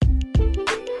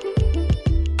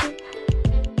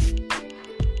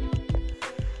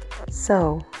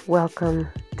So, welcome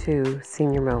to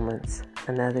Senior Moments,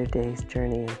 another day's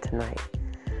journey into night.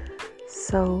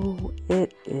 So,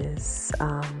 it is,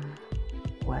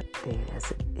 what date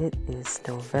is it? It is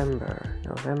November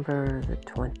the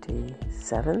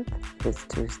 27th. It's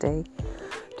Tuesday,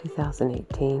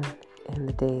 2018, and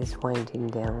the day is winding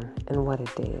down, and what a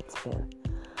day it's been.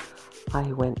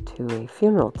 I went to a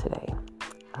funeral today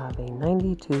of a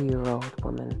 92-year-old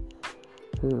woman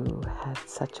who had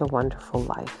such a wonderful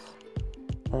life.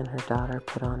 And her daughter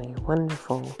put on a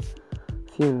wonderful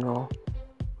funeral,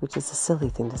 which is a silly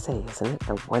thing to say, isn't it?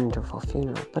 A wonderful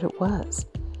funeral, but it was.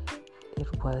 It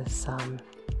was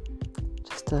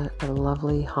just a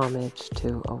lovely homage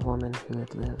to a woman who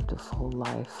had lived a full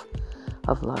life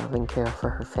of love and care for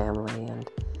her family. And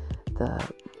the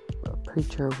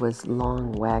preacher was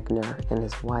Lon Wagner, and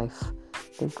his wife,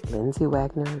 I think Lindsay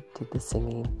Wagner, did the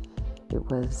singing. It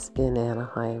was in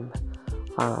Anaheim.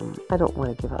 I don't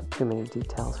want to give out too many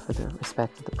details for the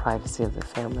respect of the privacy of the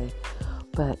family,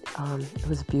 but it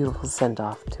was a beautiful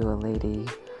send-off to a lady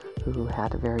who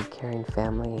had a very caring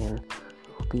family and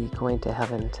will be going to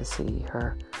heaven to see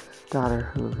her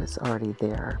daughter who is already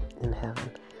there in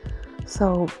heaven.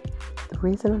 So the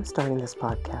reason I'm starting this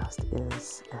podcast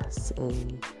is as a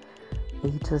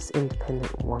ageless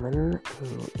independent woman who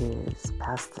is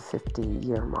past the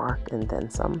 50-year mark and then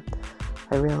some.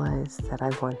 I realized that I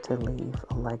want to leave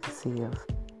a legacy of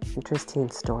interesting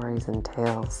stories and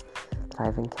tales that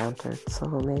I've encountered. So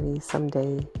maybe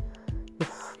someday,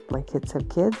 if my kids have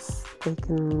kids, they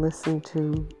can listen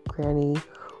to Granny,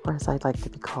 or as I'd like to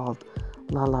be called,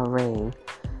 Lala Rain,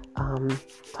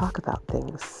 talk about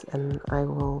things. And I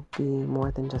will be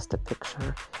more than just a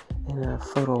picture in a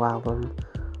photo album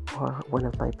or one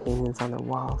of my paintings on the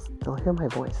walls. They'll hear my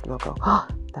voice and they'll go, "Oh,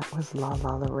 that was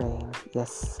Lala Rain."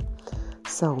 Yes.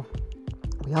 So,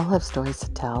 we all have stories to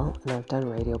tell, and I've done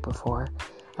radio before.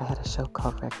 I had a show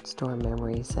called Record Store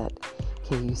Memories at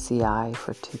KUCI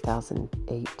for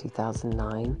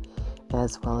 2008-2009,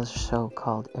 as well as a show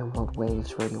called Emerald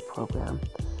Waves radio program.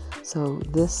 So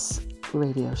this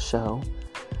radio show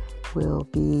will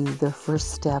be the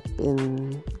first step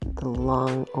in the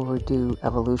long overdue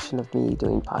evolution of me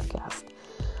doing podcasts.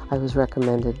 I was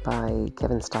recommended by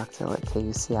Kevin Stockdale at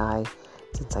KUCI,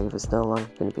 since I was no longer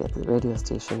going to be at the radio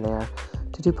station there,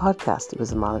 to do podcasts. It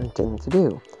was a modern thing to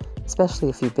do, especially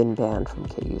if you've been banned from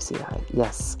KUCI.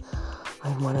 Yes,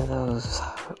 I'm one of those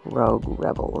rogue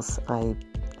rebels. I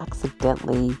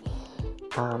accidentally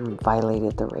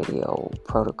violated the radio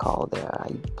protocol there.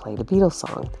 I played a Beatles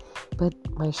song, but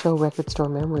my show Record Store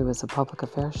Memory was a public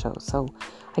affairs show, so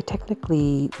I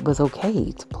technically was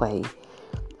okay to play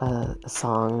a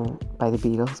song by the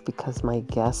Beatles because my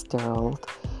guest, Daryl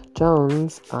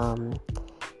Jones,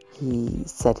 he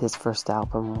said his first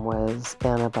album was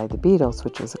Anna by the Beatles,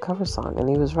 which was a cover song, and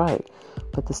he was right.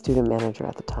 But the student manager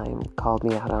at the time called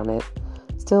me out on it,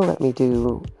 still let me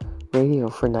do radio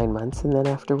for 9 months, and then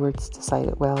afterwards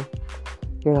decided, well,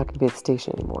 you're not going to be at the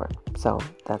station anymore. So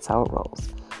that's how it rolls.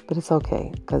 But it's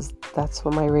okay, because that's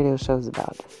what my radio show is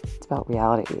about. It's about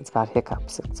reality. It's about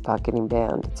hiccups. It's about getting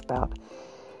banned. It's about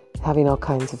having all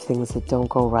kinds of things that don't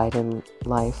go right in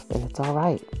life, and it's all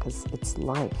right because it's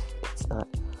life. It's not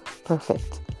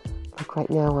perfect. Like right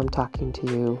now, I'm talking to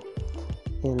you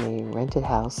in a rented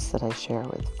house that I share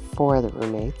with 4 other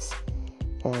roommates,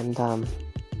 and I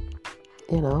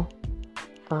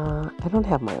don't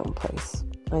have my own place.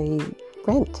 I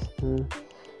rent, and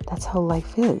that's how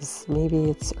life is. Maybe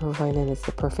it's Irvine and it's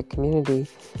the perfect community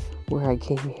where I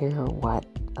came here,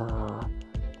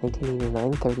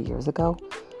 1989, 30 years ago.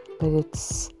 But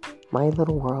it's my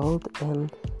little world,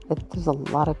 and there's a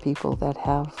lot of people that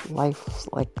have lives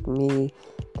like me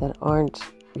that aren't,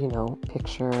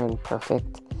 picture and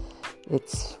perfect.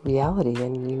 It's reality,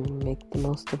 and you make the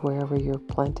most of wherever you're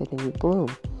planted and you bloom.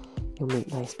 You'll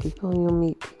meet nice people, and you'll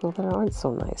meet people that aren't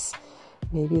so nice.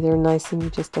 Maybe they're nice and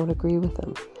you just don't agree with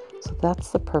them. So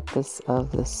that's the purpose of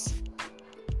this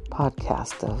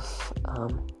podcast of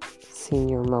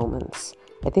Senior Moments.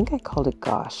 I think I called it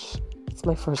Gosh. It's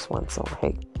my first one, so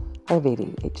hey, I have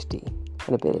ADHD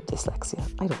and a bit of dyslexia.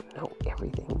 I don't know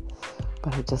everything,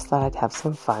 but I just thought I'd have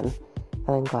some fun,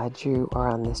 and I'm glad you are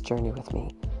on this journey with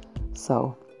me.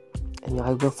 So, and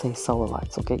I will say so a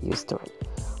lot, so get used to it.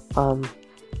 I'm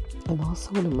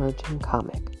also an emerging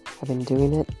comic. I've been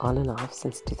doing it on and off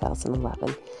since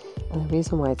 2011, and the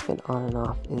reason why it's been on and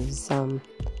off is, a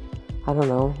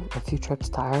few trips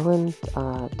to Ireland,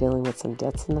 dealing with some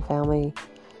debts in the family,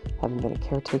 having been a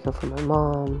caretaker for my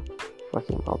mom,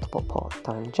 working multiple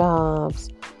part-time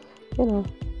jobs,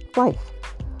 life.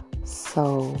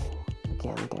 So,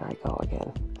 again, there I go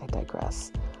again. I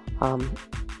digress.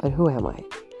 But who am I?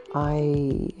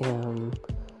 I am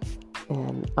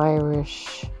an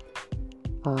Irish,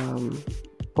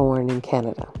 born in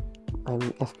Canada. I'm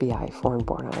FBI, foreign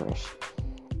born Irish.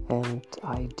 And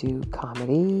I do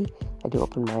comedy. I do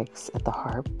open mics at the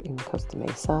Harp in Costa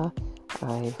Mesa.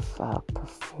 I've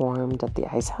performed at the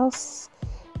Ice House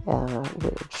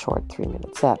with a short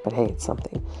 3-minute set, but hey, it's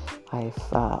something.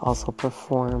 I've also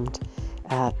performed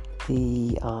at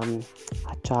the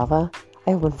at Java.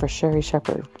 I have one for Sherry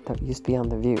Shepherd that used to be on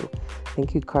The View.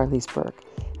 Thank you, Carly's Burke.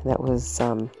 And that was,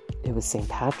 it was St.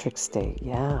 Patrick's Day,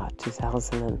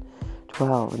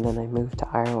 2012. And then I moved to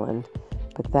Ireland,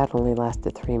 but that only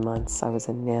lasted 3 months. I was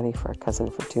a nanny for a cousin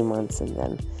for 2 months and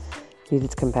then needed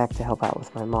to come back to help out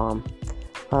with my mom.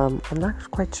 I'm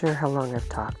not quite sure how long I've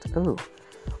talked.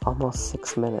 Almost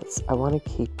 6 minutes. I want to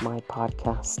keep my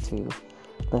podcast to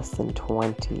less than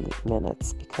 20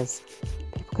 minutes because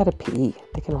people got to pee.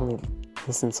 They can only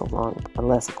listen so long,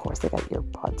 unless, of course, they got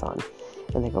earpods on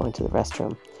and they go into the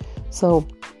restroom. So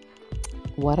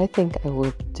what I think I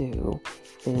will do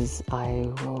is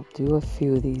I will do a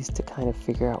few of these to kind of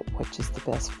figure out which is the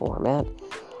best format.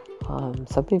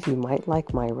 Some of you might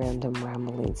like my random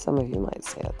rambling. Some of you might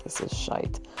say, this is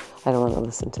shite. I don't want to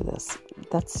listen to this.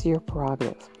 That's your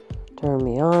prerogative. Turn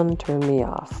me on, turn me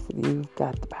off. You've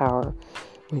got the power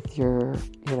with your,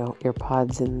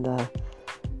 earpods in the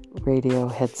radio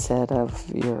headset of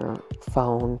your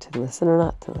phone to listen or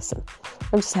not to listen.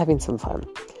 I'm just having some fun.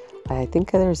 I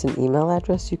think there's an email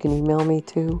address you can email me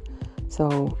to.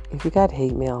 So if you got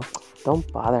hate mail, don't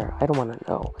bother. I don't want to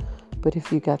know. But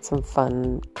if you got some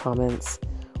fun comments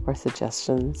or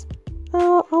suggestions,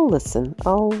 I'll listen.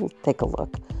 I'll take a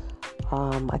look.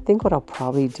 I think what I'll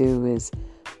probably do is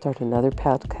start another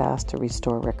podcast to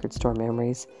restore record store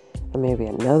memories, and maybe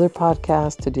another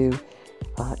podcast to do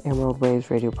Emerald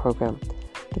Waves radio program.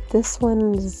 But this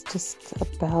one is just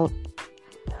about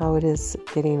how it is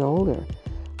getting older.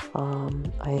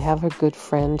 I have a good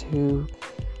friend who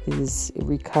is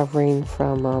recovering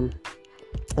from an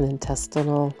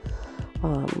intestinal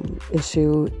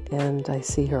issue, and I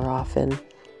see her often,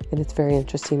 and it's very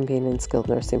interesting being in skilled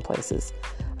nursing places.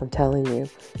 I'm telling you,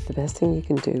 the best thing you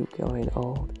can do going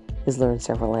old is learn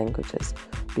several languages,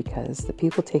 because the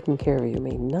people taking care of you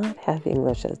may not have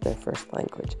English as their first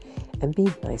language. And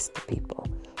be nice to people,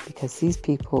 because these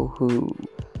people who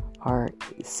are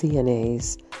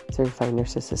CNAs, certified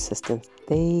nurses assistants,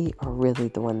 they are really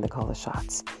the one that call the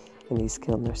shots in these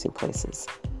skilled nursing places.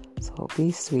 So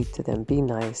be sweet to them, be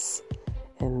nice,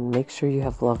 and make sure you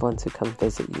have loved ones who come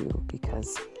visit you,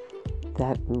 because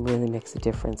that really makes a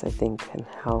difference, I think, in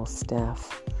how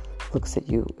staff looks at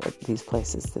you at these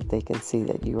places, that they can see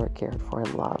that you are cared for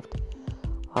and loved.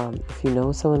 If you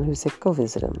know someone who's sick, go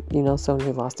visit them. You know someone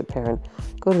who lost a parent,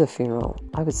 go to the funeral.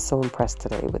 I was so impressed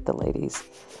today with the ladies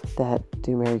that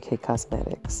do Mary Kay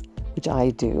Cosmetics, which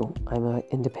I do. I'm an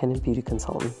independent beauty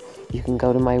consultant. You can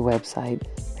go to my website,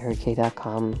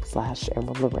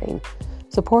 marykay.com/Emerald Lorraine.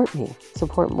 Support me.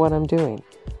 Support what I'm doing.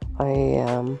 I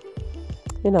am,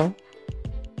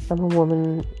 I'm a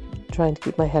woman trying to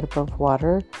keep my head above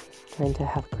water, trying to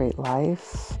have a great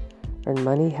life, earn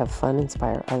money, have fun,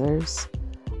 inspire others.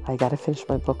 I got to finish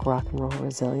my book, Rock and Roll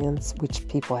Resilience, which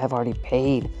people have already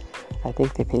paid. I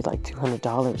think they paid like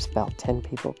 $200. About 10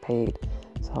 people paid.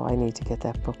 So I need to get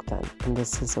that book done. And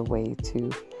this is a way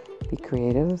to be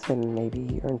creative and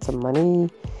maybe earn some money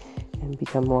and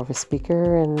become more of a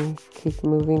speaker and keep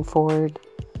moving forward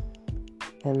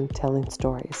and telling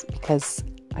stories. Because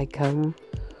I come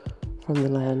from the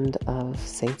land of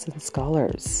saints and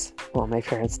scholars. Well, my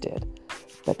parents did.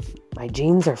 But my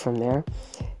genes are from there.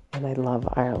 And I love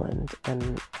Ireland,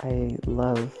 and I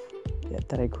love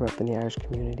that I grew up in the Irish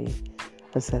community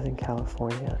of Southern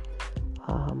California.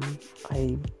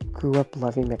 I grew up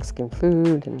loving Mexican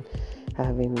food and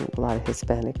having a lot of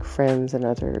Hispanic friends and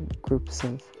other groups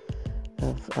of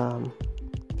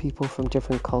people from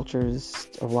different cultures,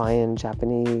 Hawaiian,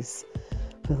 Japanese,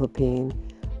 Philippine.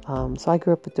 So I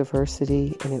grew up with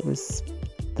diversity, and it was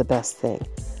the best thing.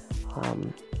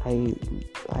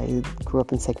 I grew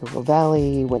up in Sacramento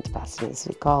Valley, went to Pasadena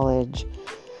City College.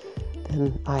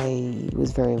 Then I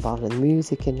was very involved in the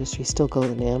music industry, still go to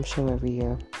the NAMM show every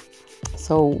year.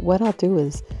 So what I'll do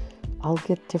is I'll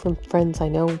get different friends I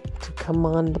know to come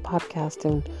on the podcast,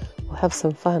 and we'll have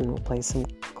some fun. We'll play some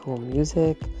cool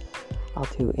music. I'll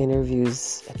do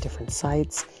interviews at different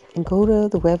sites, and go to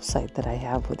the website that I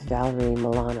have with Valerie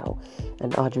Milano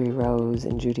and Audrey Rose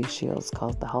and Judy Shields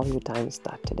called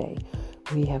thehollywoodtimes.today.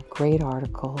 We have great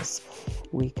articles.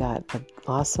 We got an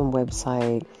awesome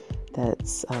website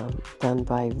that's done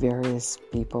by various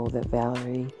people that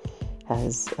Valerie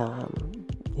has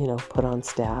put on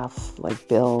staff, like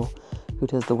Bill, who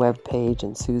does the web page,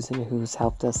 and Susan, who's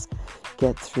helped us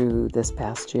get through this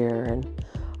past year. And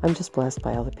I'm just blessed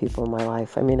by all the people in my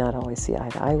life. I may not always see eye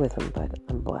to eye with them, but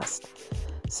I'm blessed.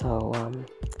 So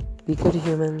be good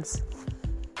humans.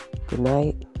 Good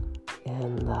night,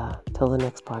 and till the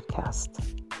next podcast.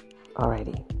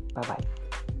 Alrighty, bye-bye.